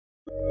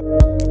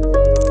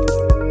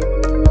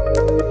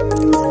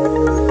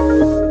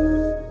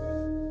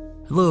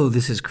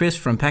this is Chris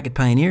from Packet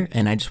Pioneer,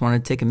 and I just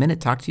wanted to take a minute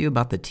to talk to you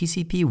about the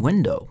TCP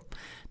window.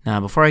 Now,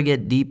 before I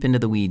get deep into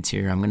the weeds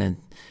here, I'm going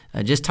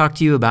to just talk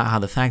to you about how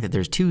the fact that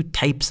there's two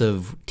types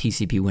of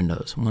TCP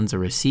windows. One's a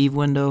receive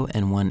window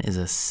and one is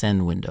a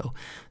send window.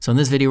 So in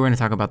this video, we're going to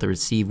talk about the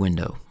receive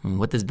window and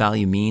what this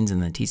value means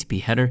in the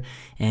TCP header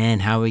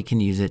and how we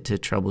can use it to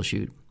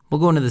troubleshoot.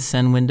 We'll go into the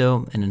send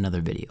window in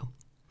another video.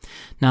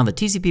 Now, the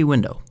TCP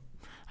window.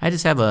 I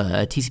just have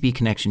a TCP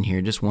connection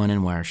here, just one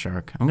in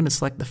Wireshark. I'm going to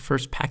select the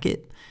first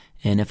packet,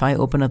 and if I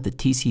open up the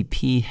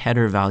TCP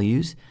header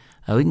values,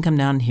 we can come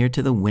down here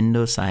to the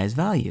window size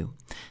value.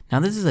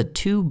 Now this is a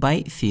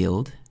 2-byte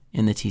field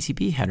in the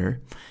TCP header,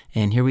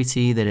 and here we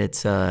see that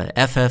it's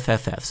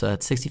FFFF, so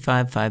that's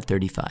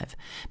 65.535.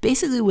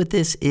 Basically what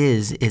this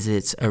is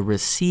it's a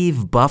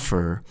receive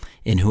buffer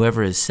in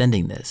whoever is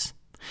sending this.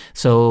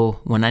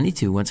 So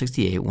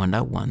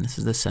 192.168.1.1, this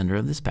is the sender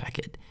of this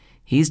packet.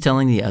 He's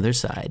telling the other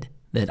side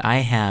that I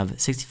have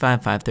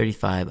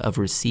 65.535 of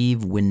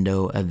receive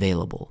window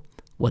available.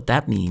 What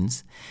that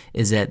means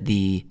is that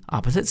the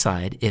opposite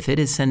side, if it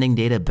is sending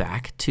data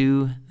back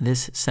to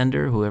this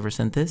sender, whoever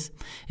sent this,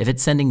 if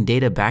it's sending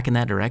data back in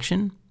that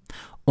direction,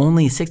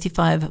 only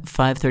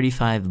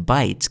 65.535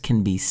 bytes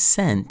can be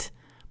sent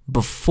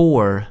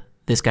before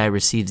this guy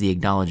receives the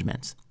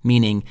acknowledgments.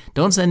 Meaning,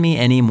 don't send me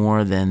any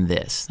more than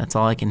this. That's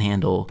all I can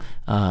handle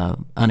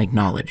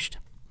unacknowledged.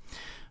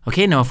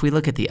 Okay, now if we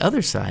look at the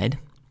other side,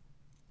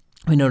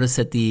 we notice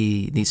that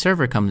the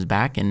server comes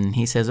back and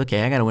he says,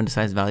 okay, I got a window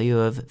size value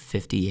of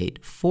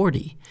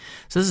 5840.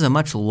 So this is a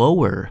much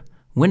lower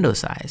window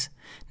size.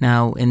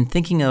 Now, in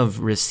thinking of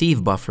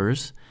receive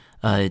buffers,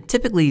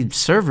 typically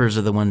servers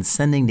are the ones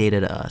sending data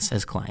to us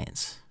as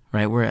clients,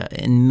 right?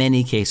 In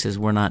many cases,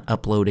 we're not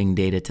uploading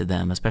data to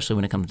them, especially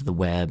when it comes to the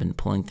web and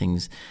pulling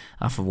things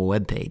off of a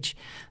web page.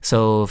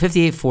 So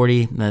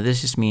 5840,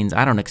 this just means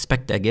I don't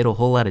expect to get a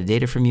whole lot of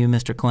data from you,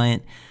 Mr.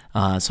 Client.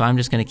 So I'm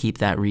just going to keep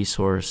that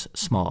resource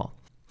small.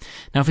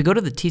 Now, if we go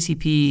to the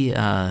TCP,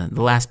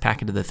 the last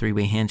packet of the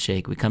three-way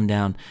handshake, we come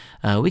down,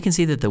 we can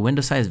see that the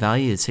window size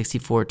value is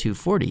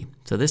 64.240.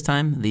 So this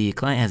time, the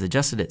client has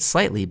adjusted it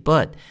slightly,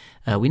 but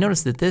we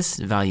notice that this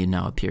value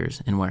now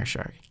appears in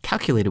Wireshark,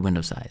 calculated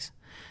window size.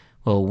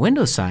 Well,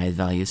 window size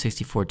value is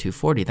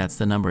 64.240, that's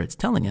the number it's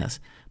telling us,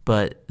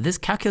 but this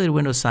calculated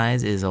window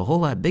size is a whole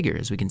lot bigger,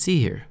 as we can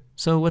see here.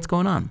 So what's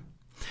going on?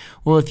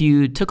 Well, if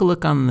you took a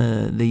look on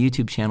the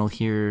YouTube channel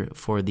here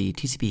for the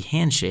TCP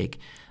handshake,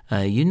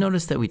 you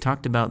notice that we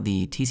talked about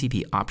the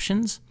TCP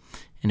options.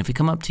 And if we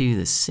come up to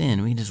the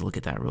SYN, we can just look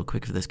at that real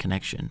quick for this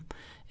connection.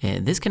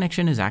 This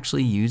connection is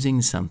actually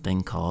using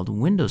something called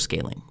window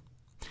scaling.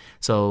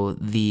 So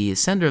the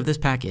sender of this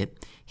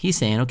packet, he's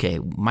saying, okay,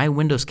 my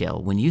window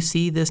scale, when you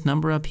see this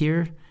number up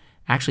here,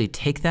 actually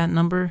take that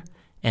number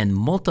and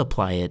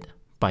multiply it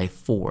by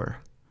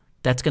 4.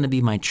 That's going to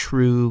be my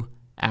true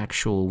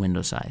actual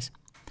window size.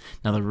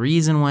 Now, the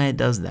reason why it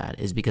does that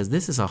is because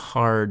this is a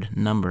hard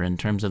number in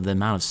terms of the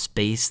amount of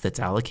space that's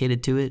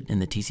allocated to it in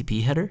the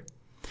TCP header.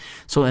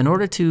 So in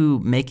order to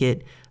make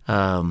it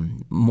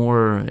make more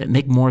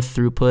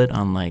throughput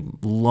on like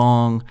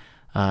long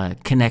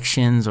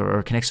connections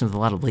or connections with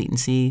a lot of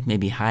latency,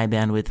 maybe high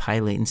bandwidth, high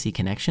latency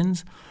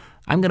connections,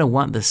 I'm going to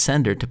want the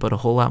sender to put a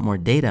whole lot more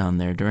data on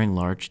there during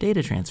large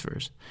data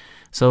transfers.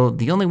 So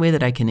the only way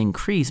that I can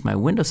increase my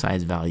window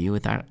size value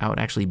without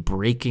actually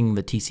breaking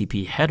the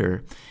TCP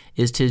header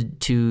is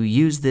to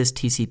use this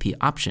TCP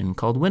option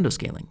called window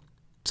scaling.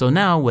 So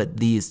now what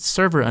the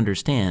server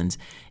understands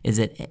is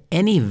that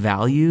any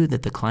value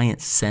that the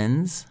client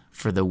sends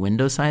for the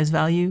window size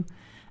value,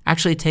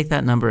 actually take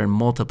that number and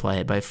multiply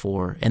it by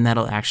 4, and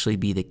that'll actually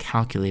be the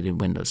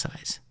calculated window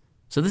size.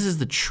 So this is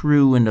the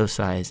true window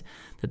size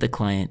that the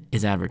client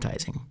is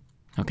advertising.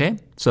 Okay,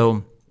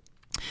 so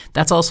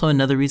that's also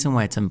another reason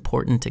why it's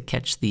important to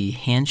catch the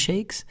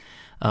handshakes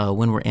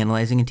when we're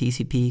analyzing a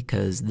TCP,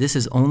 because this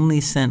is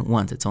only sent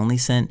once. It's only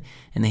sent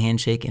in the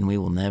handshake, and we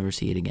will never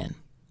see it again.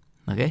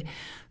 Okay,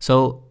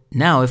 so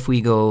now if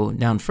we go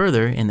down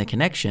further in the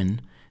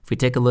connection, if we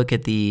take a look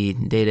at the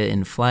data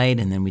in flight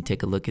and then we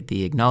take a look at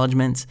the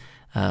acknowledgments,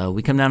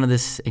 we come down to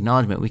this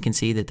acknowledgment, we can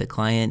see that the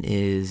client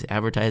is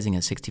advertising a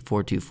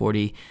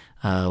 64.240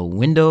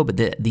 window, but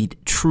the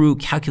true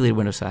calculated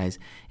window size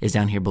is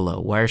down here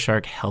below.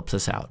 Wireshark helps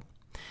us out.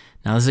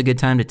 Now this is a good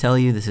time to tell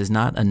you this is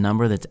not a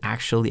number that's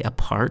actually a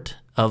part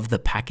of the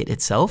packet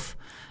itself.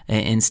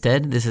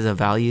 Instead, this is a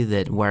value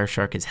that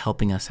Wireshark is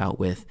helping us out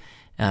with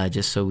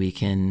just so we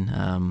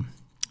can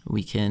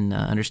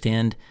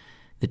understand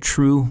the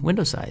true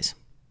window size.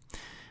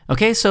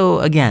 Okay, so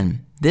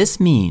again, this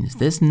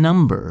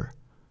number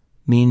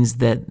means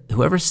that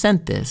whoever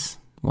sent this,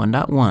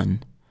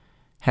 1.1,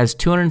 has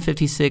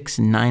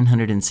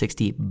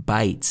 256,960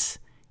 bytes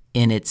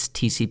in its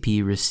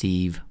TCP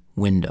receive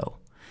window.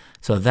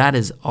 So that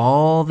is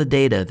all the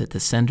data that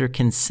the sender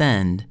can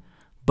send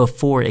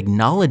before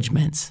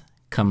acknowledgments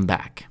come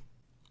back.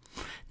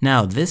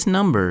 Now, this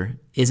number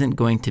isn't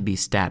going to be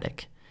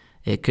static.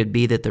 It could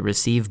be that the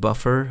receive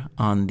buffer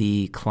on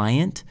the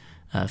client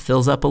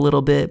fills up a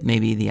little bit.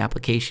 Maybe the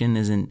application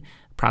isn't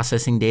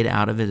processing data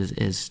out of it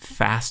as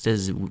fast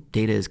as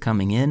data is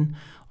coming in,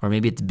 or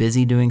maybe it's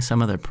busy doing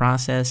some other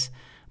process,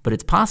 but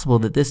it's possible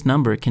that this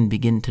number can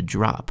begin to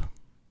drop.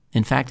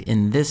 In fact,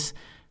 in this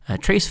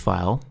trace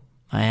file,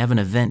 I have an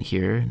event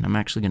here, and I'm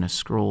actually going to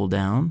scroll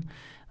down.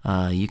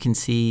 You can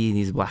see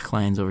these black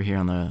lines over here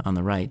on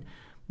the right.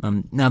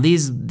 Now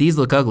these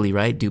look ugly,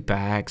 right?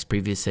 Dupacks,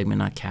 previous segment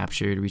not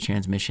captured,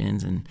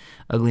 retransmissions, and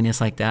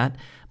ugliness like that.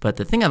 But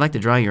the thing I'd like to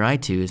draw your eye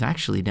to is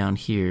actually down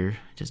here.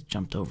 Just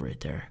jumped over it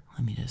there.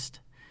 Let me just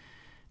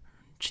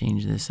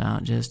change this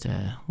out just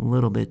a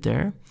little bit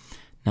there.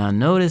 Now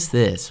notice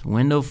this,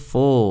 window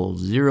full,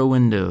 0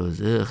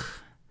 windows, ugh.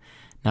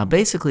 Now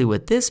basically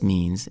what this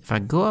means, if I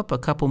go up a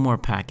couple more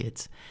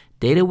packets,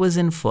 data was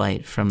in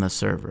flight from the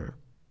server.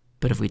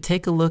 But if we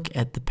take a look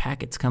at the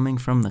packets coming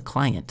from the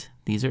client,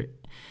 these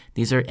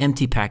are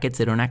empty packets.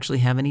 They don't actually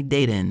have any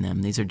data in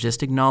them. These are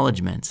just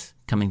acknowledgments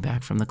coming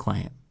back from the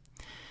client.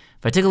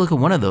 If I take a look at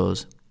one of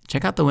those,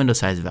 check out the window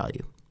size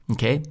value,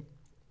 okay?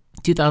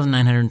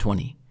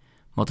 2,920.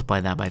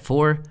 Multiply that by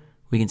 4,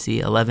 we can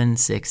see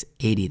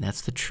 11,680.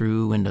 That's the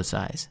true window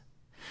size.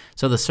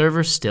 So the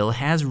server still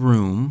has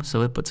room,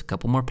 so it puts a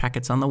couple more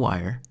packets on the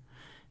wire.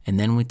 And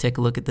then we take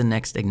a look at the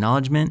next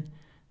acknowledgement,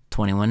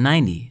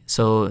 2190.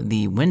 So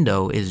the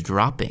window is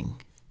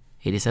dropping,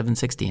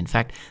 8760. In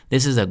fact,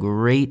 this is a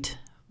great,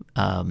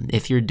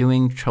 if you're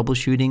doing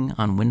troubleshooting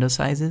on window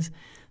sizes,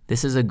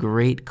 this is a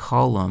great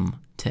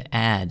column to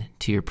add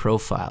to your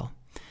profile.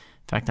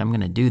 In fact, I'm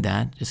going to do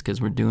that just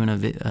because we're doing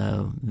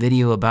a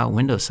video about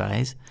window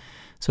size.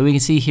 So we can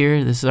see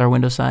here, this is our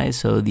window size.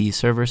 So the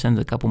server sends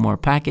a couple more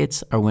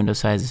packets. Our window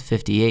size is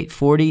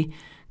 5840.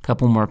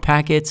 Couple more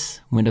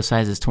packets, window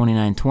size is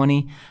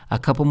 2920, a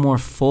couple more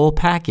full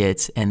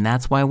packets, and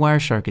that's why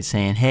Wireshark is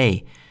saying,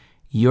 hey,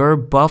 your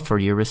buffer,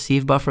 your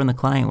receive buffer in the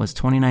client was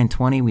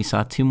 2920. We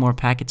saw 2 more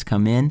packets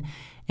come in,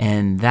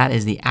 and that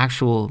is the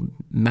actual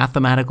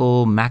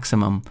mathematical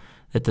maximum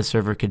that the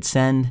server could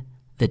send.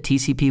 The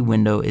TCP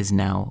window is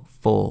now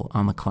full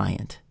on the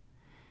client.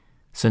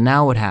 So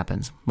now what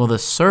happens? Well, the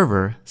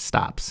server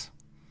stops.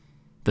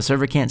 The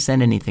server can't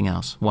send anything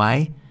else.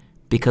 Why?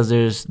 Because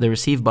the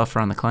receive buffer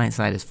on the client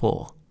side is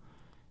full.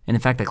 And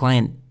in fact, the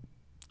client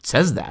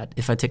says that.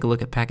 If I take a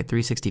look at packet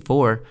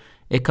 364,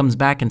 it comes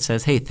back and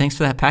says, hey, thanks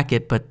for that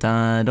packet, but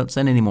don't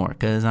send any more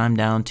because I'm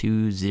down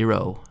to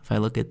 0. If I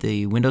look at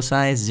the window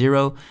size,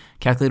 0,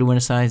 calculated window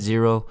size,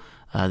 0,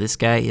 this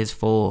guy is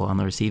full on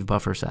the receive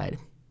buffer side.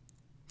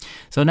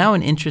 So now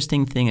an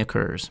interesting thing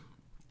occurs.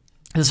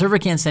 The server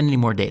can't send any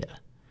more data.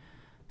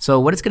 So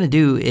what it's going to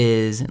do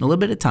is, in a little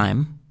bit of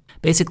time,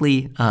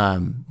 basically,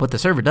 what the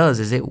server does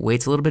is it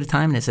waits a little bit of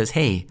time and it says,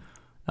 hey,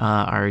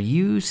 are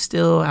you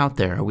still out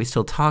there? Are we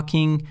still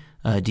talking?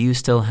 Do you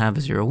still have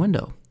a 0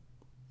 window?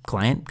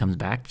 Client comes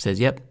back, says,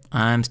 yep,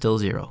 I'm still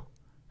 0.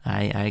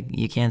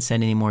 You can't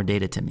send any more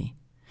data to me.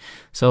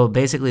 So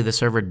basically, the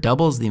server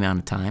doubles the amount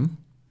of time.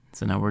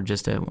 So now we're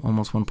just at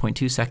almost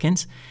 1.2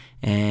 seconds.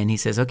 And he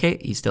says, okay,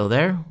 you still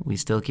there? We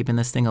still keeping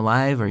this thing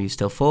alive? Are you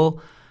still full?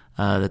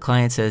 The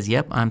client says,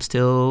 yep, I'm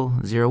still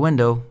 0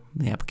 window.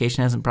 The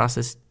application hasn't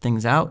processed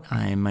things out.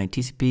 My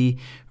TCP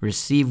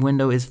receive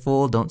window is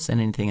full. Don't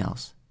send anything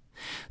else.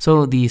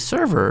 So the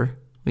server,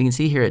 we can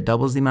see here, it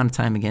doubles the amount of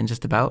time again,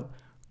 just about.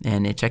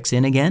 And it checks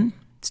in again,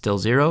 still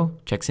 0.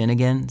 Checks in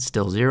again,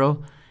 still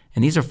 0.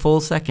 And these are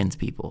full seconds,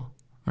 people,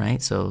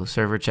 right? So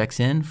server checks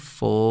in,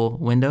 full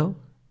window,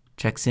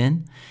 checks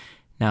in.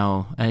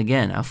 Now,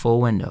 again, a full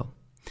window.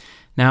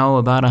 Now,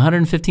 about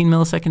 115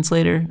 milliseconds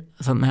later,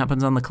 something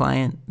happens on the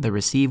client. The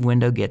receive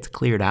window gets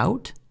cleared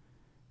out.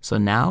 So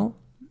now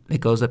it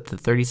goes up to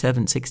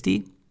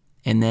 3760,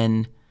 and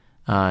then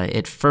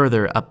it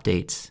further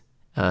updates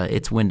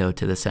its window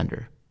to the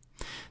sender.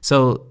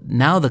 So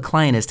now the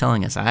client is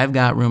telling us, I've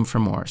got room for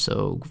more,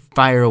 so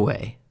fire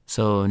away.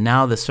 So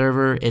now the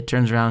server, it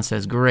turns around and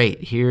says,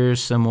 great,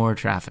 here's some more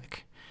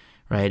traffic,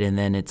 right? And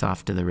then it's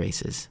off to the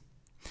races.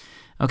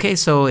 Okay,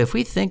 so if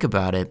we think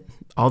about it,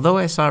 although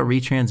I saw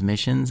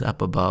retransmissions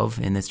up above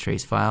in this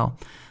trace file,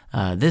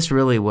 this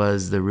really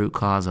was the root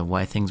cause of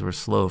why things were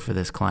slow for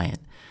this client.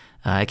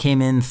 I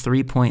came in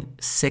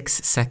 3.6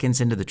 seconds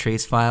into the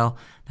trace file.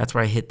 That's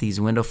where I hit these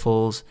window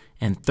fulls,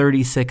 and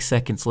 36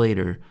 seconds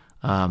later,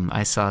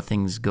 I saw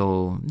things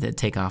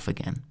take off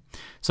again.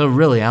 So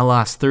really, I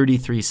lost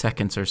 33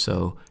 seconds or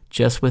so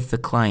just with the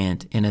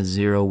client in a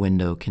 0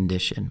 window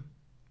condition.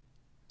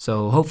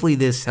 So hopefully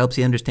this helps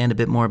you understand a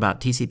bit more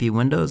about TCP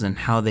windows and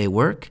how they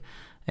work.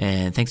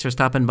 And thanks for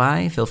stopping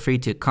by. Feel free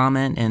to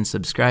comment and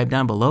subscribe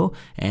down below,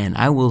 and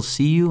I will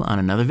see you on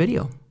another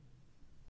video.